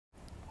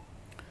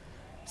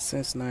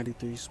Since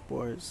 93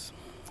 Sports.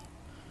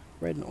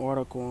 Read an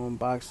article on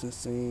boxing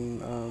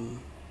scene,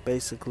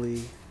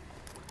 basically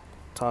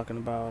talking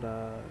about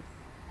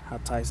how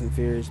Tyson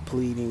Fury is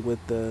pleading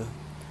with the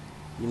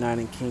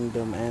United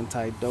Kingdom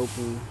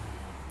anti-doping,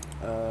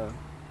 uh,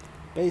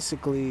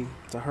 basically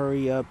to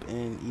hurry up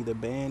and either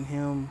ban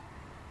him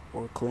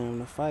or clear him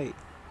to fight.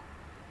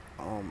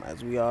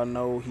 As we all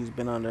know, he's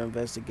been under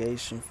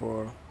investigation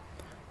for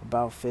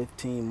about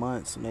 15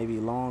 months, maybe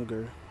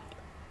longer,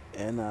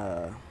 and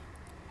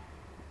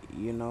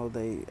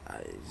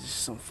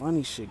just some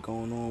funny shit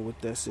going on with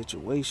that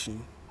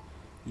situation.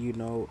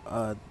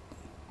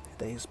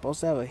 They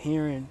supposed to have a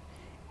hearing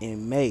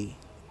in May,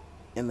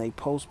 and they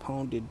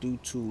postponed it due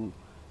to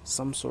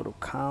some sort of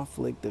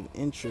conflict of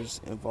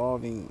interest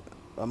involving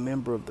a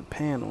member of the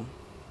panel.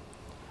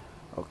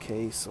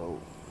 Okay, so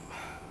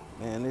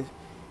man,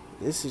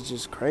 this is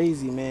just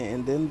crazy, man.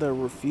 And then they're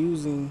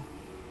refusing,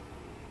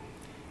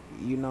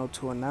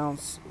 to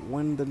announce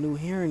when the new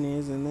hearing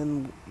is, and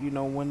then,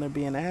 when they're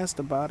being asked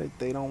about it,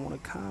 they don't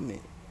want to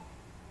comment.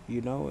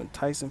 And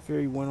Tyson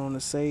Fury went on to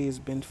say it's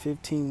been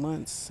 15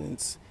 months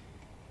since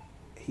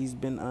he's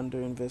been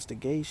under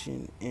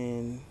investigation,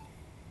 and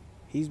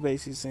he's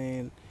basically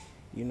saying,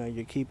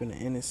 you're keeping an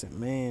innocent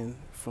man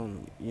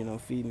from,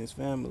 feeding his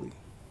family.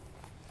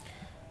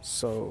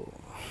 So,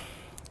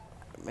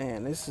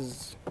 man, I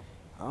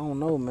don't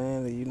know,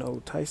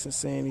 man. Tyson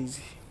saying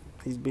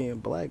he's being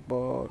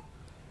blackballed.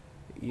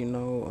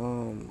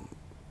 Man,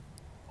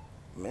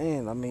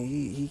 I mean,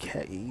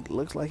 he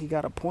looks like he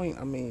got a point.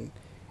 I mean,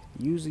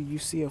 usually you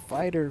see a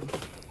fighter,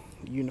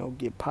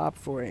 get popped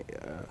for a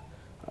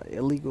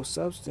illegal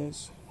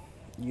substance,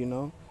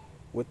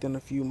 within a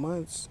few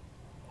months,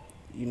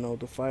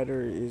 the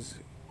fighter is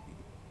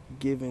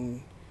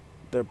given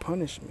their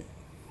punishment.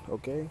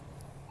 Okay,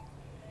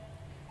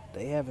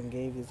 they haven't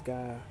gave this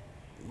guy,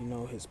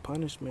 his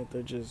punishment.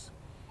 They're just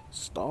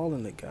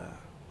stalling the guy.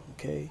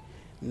 Okay,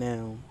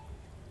 now,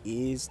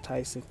 is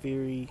Tyson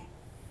Fury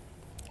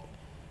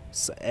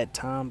at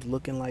times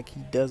looking like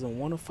he doesn't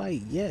want to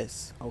fight?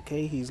 Yes.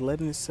 Okay, he's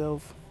letting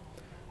himself,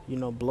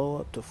 blow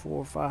up to 400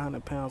 or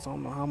 500 pounds. I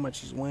don't know how much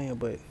he's weighing,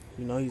 but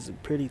he's a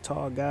pretty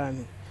tall guy,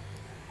 and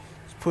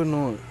he's putting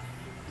on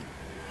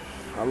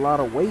a lot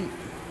of weight.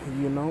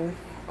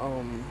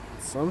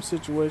 Some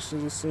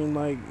situations it seems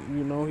like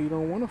he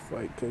don't want to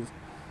fight because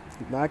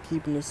he's not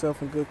keeping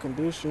himself in good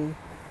condition.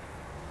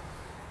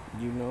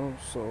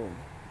 So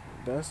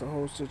that's the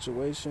whole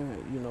situation.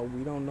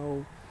 We don't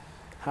know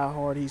how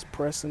hard he's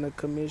pressing the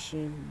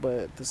commission, but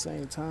at the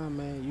same time,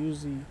 man,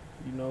 usually,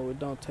 it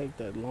don't take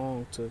that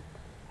long to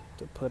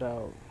put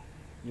out,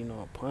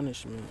 a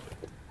punishment,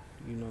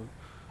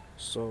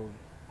 So,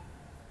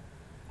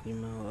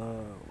 I'm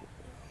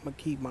gonna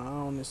keep my eye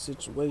on this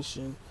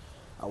situation.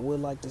 I would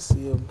like to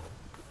see him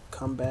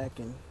come back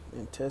and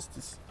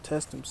test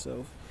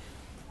himself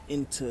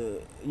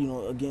into,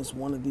 against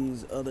one of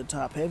these other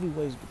top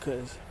heavyweights,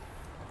 because,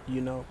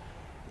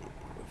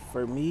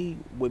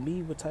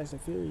 with Tyson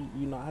Fury,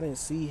 I didn't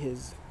see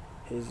his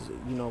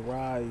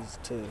rise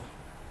to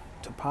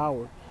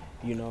power.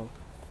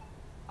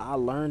 I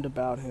learned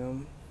about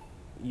him,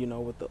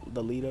 with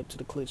the lead up to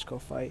the Klitschko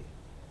fight.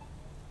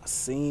 I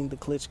seen the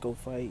Klitschko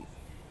fight,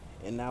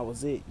 and that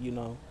was it.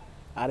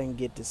 I didn't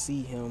get to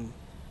see him,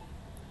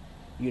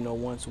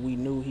 once we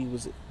knew he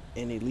was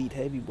an elite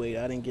heavyweight.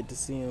 I didn't get to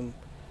see him,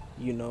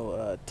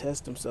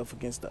 test himself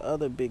against the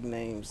other big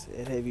names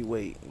at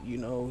heavyweight.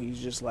 He's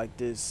just like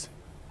this,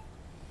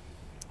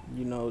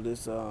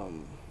 this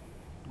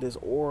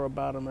aura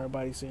about him.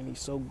 Everybody's saying he's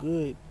so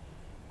good,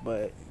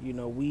 but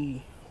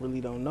we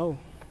really don't know.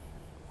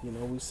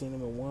 We seen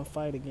him in one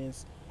fight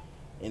against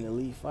an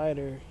elite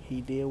fighter.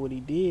 He did what he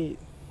did,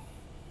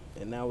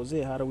 and that was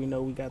it. How do we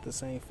know we got the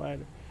same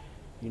fighter?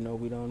 We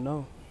don't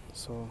know.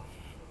 So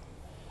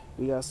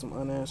we got some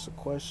unanswered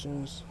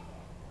questions.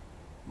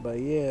 But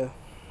yeah,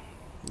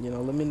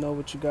 let me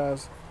know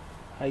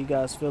how you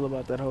guys feel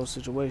about that whole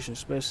situation,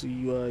 especially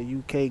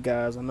you UK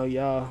guys. I know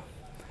y'all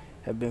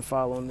have been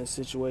following this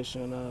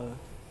situation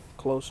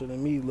closer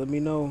than me. Let me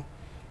know,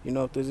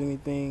 if there's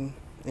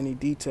any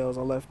details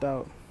I left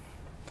out.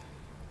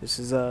 This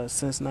is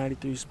Since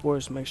 93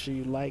 Sports. Make sure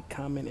you like,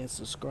 comment, and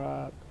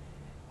subscribe.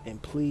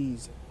 And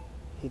please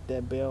hit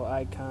that bell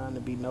icon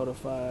to be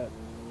notified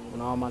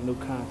when all my new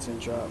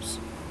content drops.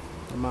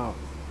 I'm out.